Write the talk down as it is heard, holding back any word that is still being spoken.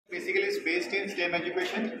based in STEM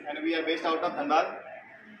education, and we are based out of Dhanbad,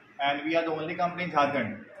 and we are the only company in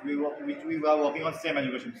Jharkhand which we are working on STEM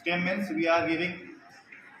education. STEM means we are giving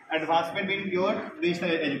advancement in your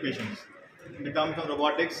traditional education in the terms of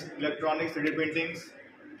robotics, electronics, 3D printings,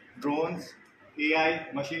 drones, AI,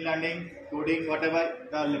 machine learning, coding, whatever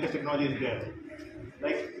the latest technology is there.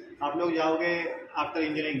 Like आप लोग जाओगे after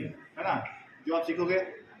engineering, है ना? जो आप सीखोगे,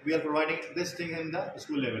 we are providing this thing in the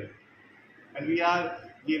school level, and we are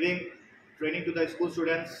giving training to the school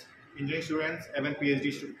students, engineering students, even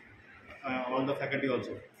PhD students, all the faculty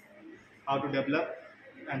also, how to develop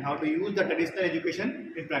and how to use the traditional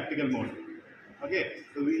education in practical mode. Okay,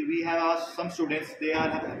 so we have some students, they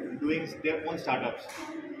are doing their own startups.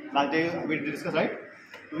 Last day we discussed, right?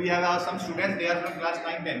 So we have some students, they are from class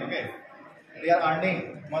 9, 10, okay? They are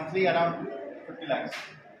earning monthly around 50 lakhs.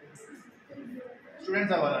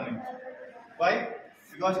 Students are earning. Why?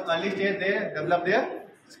 Because early stage they develop their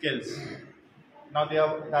skills. Now they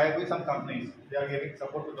are tied with some companies. They are giving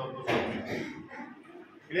support to those companies.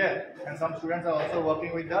 Clear? And some students are also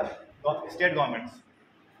working with the state governments.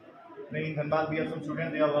 In Dhanbad, we have some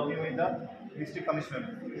students. They are working with the district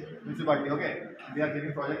commissioner, municipality. Okay, they are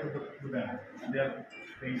giving projects to them. They are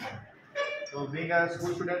paying them. So being a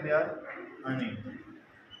school student, they are earning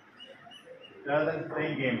rather than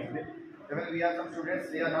playing games. Even we have some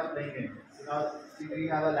students, they are not playing games. Because we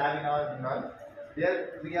have a lab in our Dhanbad.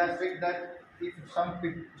 There we are strict that if some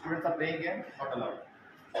students are playing games, not allowed.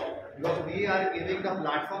 Because we are giving the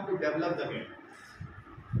platform to develop the game.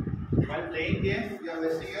 While playing games, you are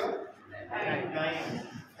wasting your time,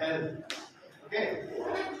 health. Okay?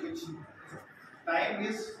 Which time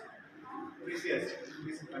is precious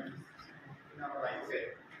in our life. Okay?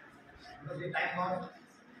 Because the time gone.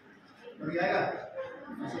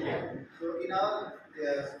 So in our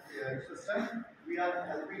system, we are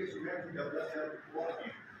helping the students to develop their own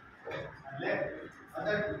game. And let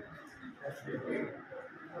other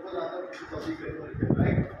suppose other topic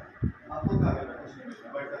right? आपको क्या करना है?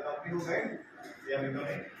 But the company who guide, they are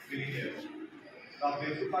becoming billionaires. तो आप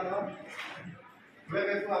बेवकूफ बनो, मैं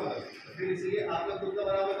बेवकूफ बनो. फिर इसलिए आप लोग खुद का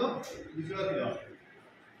बनाओगे तो दूसरों का खिलाओ.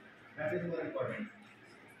 That is more important.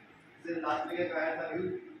 This last year का आया था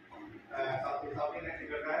न्यूज़, South Indian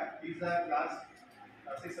टिकट का है. He's a class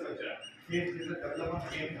 6 बच्चा. He is a developer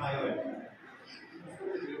game iOS.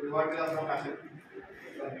 Reward मिला from massive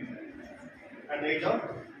at the age of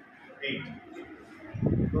 8.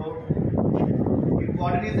 So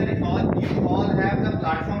important is that you all have the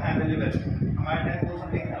platform available. हमारे time को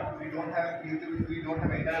something we don't have YouTube, we don't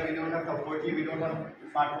have internet, we don't have support, we don't have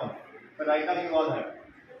smartphone. But right now you all have.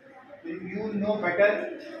 So you know better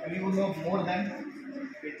and you know more than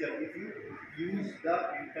teacher if you use the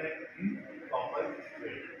internet in proper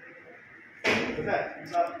way. ठीक है?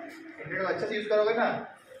 आप internet अच्छे से use करोगे ना,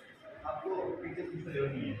 आपको teacher की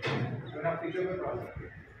जरूरत नहीं है. तो आप टीचर को पढ़ा सकते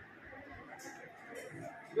हैं.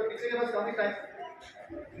 तो टीचर के पास काफी टाइम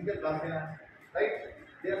इनके क्लास देना, right?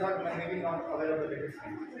 They are not maybe not aware of the latest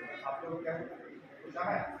thing. आप लोग क्या काम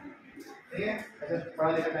है नहीं है, ऐसे पढ़ा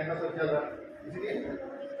लिखा टाइम का सब चल रहा है. इसलिए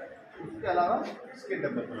उसके अलावा स्किल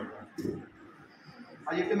डेवलप करो.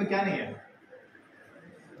 आज यूट्यूब में क्या नहीं है?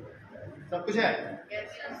 सब कुछ है,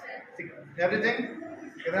 एवरीथिंग.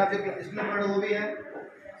 अगर आप जो स्कूल में पढ़ो वो भी है,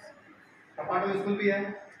 पार्ट ऑफ स्कूल भी है,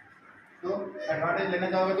 तो एडवांटेज लेना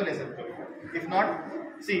चाहोगे तो ले सकते हो. If not,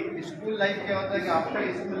 C school life क्या होता है कि आफ्टर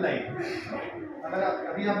स्कूल लाइफ, अगर आप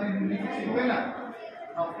अभी आप सीखोगे ना,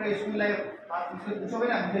 आफ्टर स्कूल लाइफ आप मुझसे पूछोगे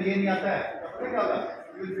ना मुझे ये नहीं आता है, तो क्या होगा?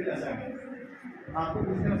 You will feel aside. आपको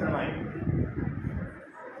पूछने में शर्म आएगी.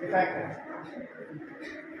 फैक्ट है.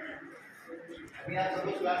 अभी आप सब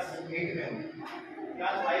क्लास 8 में हो,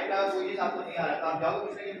 क्लास 5 का कोई चीज आपको नहीं आ रहा, तो आप जाओगे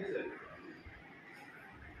कुछ नहीं है.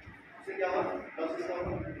 इससे क्या हुआ? दस से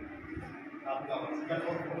आपका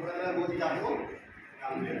वो चीज आपको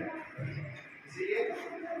काम दे. इसीलिए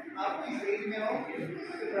आप किस एज में हो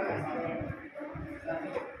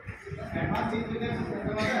एडवांस चीज में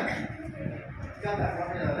क्या था,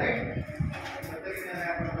 राइट?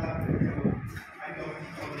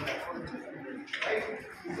 राइट.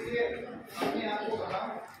 इसलिए हमने आपको कहा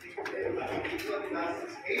class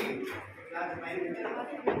 8 class 9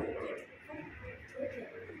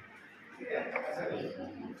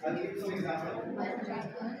 I'll give you some example.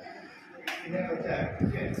 In a bachcha,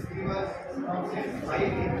 okay, he was from say 5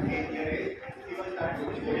 to 8 year age. He was starting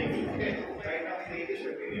coding. Okay, right now his age is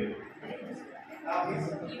 15 years. Now his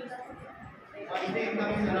monthly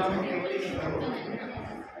income is around 18 crore.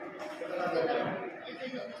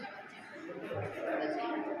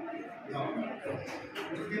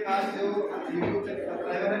 उसके पास जो YouTube से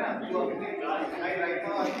subscriber है ना, वो अपने class 9 right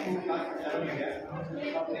now आपको class 7 में गया,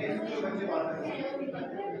 अपने स्कूल बच्चे पढ़ाता है,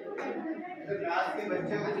 तो क्लास के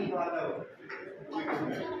बच्चे को भी पढ़ाता है वो,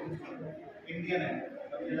 इंडियन है,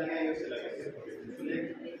 अब ये लगा यूएस लगा,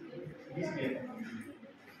 इसलिए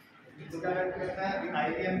तो क्या करता है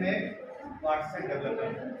IBM में वाटसन डेवलप करता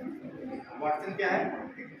है। वाटसन क्या है,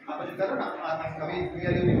 आप जो करो ना, कभी we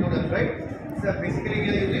are using node right, so basically we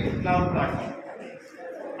are using cloud platform.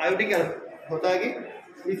 IoT क्या होता है कि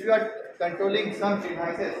if you are controlling some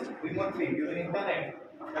devices remotely using internet,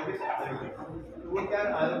 वो क्या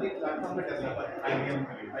IoT प्लेटफॉर्म पे डेवलपर है IBM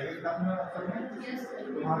का, IBM का नाम है यस,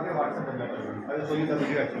 तो वहां पे वाटसन डेवलपर है। अरे सोनी का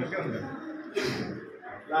वीडियो एक्चुअली क्या होता है,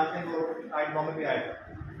 लास्ट में वो आई बॉम्बे पे आया था,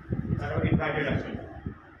 इनवाइटेड एक्चुअली।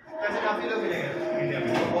 ऐसे काफी लोग मिलेंगे इंडिया में,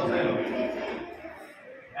 बहुत सारे लोग,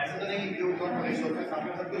 ऐसा तो नहीं कि डोंट हैव रिसोर्सेस, आप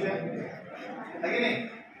सब कुछ है कि नहीं,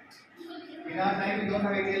 in our time we don't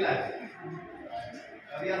have ATL lab.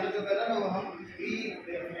 अभी आप लोग जो कर रहे हो हम free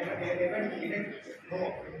payment unit know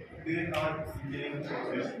during our engineering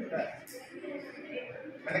process.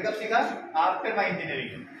 मैंने कब सीखा, after my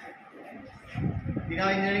engineering. In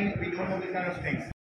our engineering we don't know this kind of things.